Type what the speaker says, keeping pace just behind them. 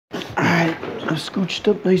scooched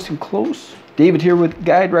up nice and close. David here with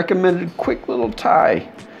guide recommended quick little tie.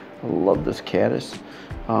 I love this caddis.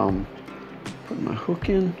 Put my hook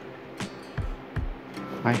in.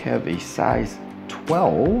 I have a size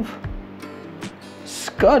 12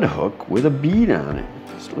 scud hook with a bead on it.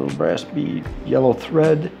 This little brass bead, yellow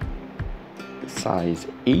thread, size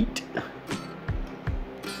 8.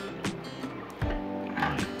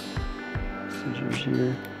 Scissors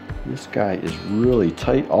here. This guy is really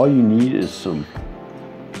tight. All you need is some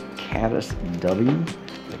caddis dubbing,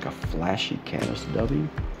 like a flashy caddis dubbing,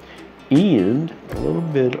 and a little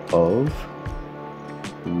bit of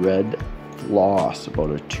red floss,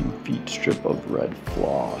 about a 2 feet strip of red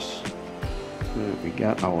floss. Right, we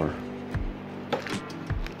got our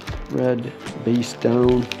red base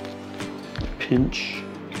down, a pinch,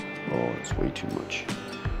 oh it's way too much,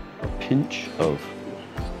 a pinch of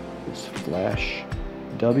this flash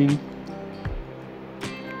dubbing.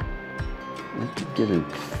 I like to get a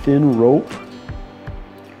thin rope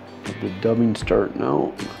of the dubbing starting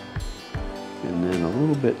out, and then a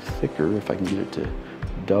little bit thicker if I can get it to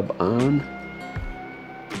dub on.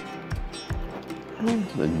 I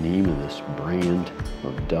don't know the name of this brand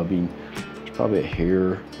of dubbing. It's probably a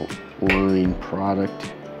hair line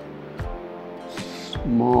product.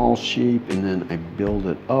 Small shape, and then I build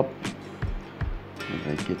it up as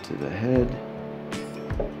I get to the head.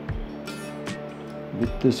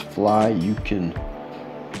 With this fly, you can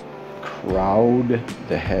crowd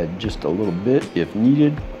the head just a little bit if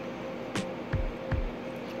needed.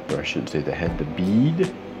 Or I shouldn't say the head, the bead.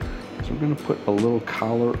 So we're going to put a little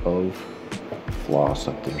collar of floss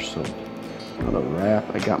up there. So on a wrap,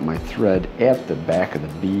 I got my thread at the back of the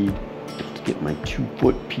bead to get my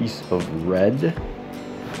 2-foot piece of red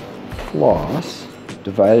floss,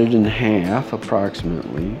 divided in half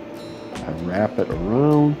approximately. I wrap it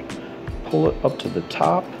around, pull it up to the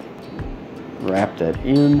top, wrap that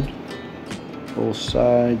in, both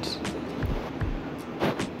sides.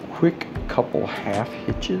 Quick couple half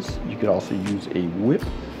hitches. You could also use a whip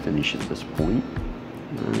finish at this point.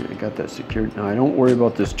 All right, I got that secured. Now I don't worry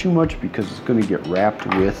about this too much because it's going to get wrapped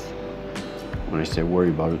with, when I say worry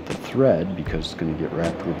about it, the thread, because it's going to get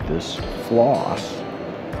wrapped with this floss.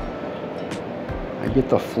 I get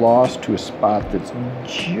the floss to a spot that's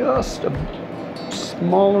just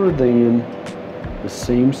smaller than the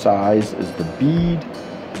same size as the bead.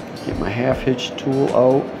 Get my half hitch tool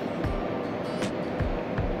out.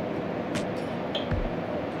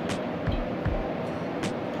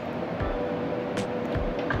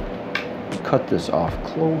 Cut this off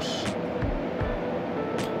close.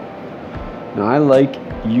 Now I like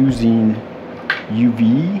using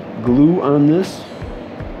UV glue on this.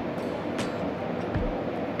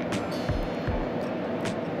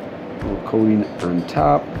 A little coating on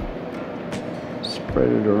top. Spread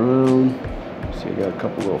it around. See, I got a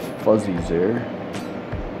couple little fuzzies there.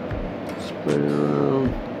 Spread it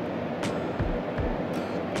around.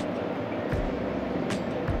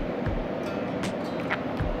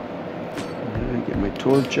 Get my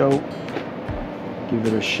torch out, give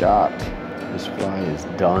it a shot. This fly is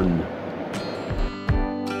done.